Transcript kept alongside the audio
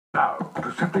Now,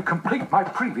 to simply complete my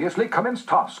previously commenced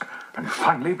task and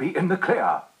finally be in the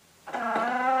clear.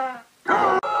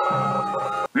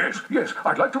 Yes,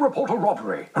 I'd like to report a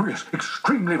robbery. Oh, yes,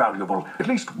 extremely valuable. At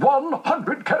least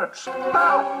 100 carats.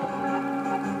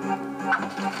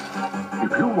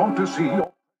 If you want to see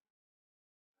your...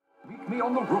 meet me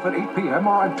on the roof at 8 p.m.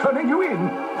 or I'm turning you in.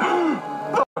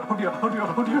 Oh dear.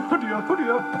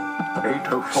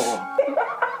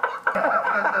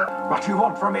 8:04. What do you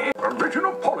want from me? A written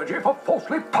apology for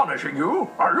falsely punishing you?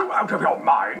 Are you out of your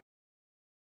mind?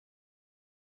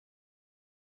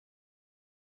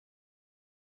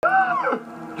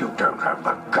 You don't have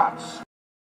the guts.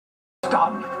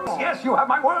 Done. Yes, you have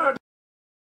my word.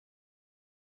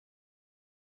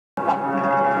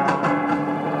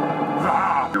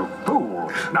 Ah, you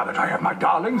fool. Now that I have my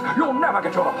darlings, you'll never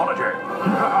get your apology.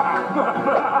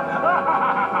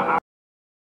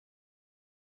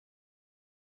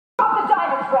 The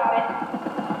diamonds, Rabbit.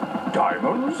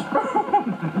 Diamonds?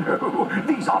 No,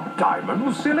 these aren't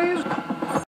diamonds, sillies.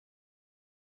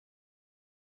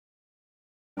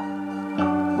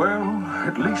 Well,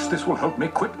 at least this will help me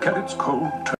quit Cadet's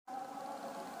cold.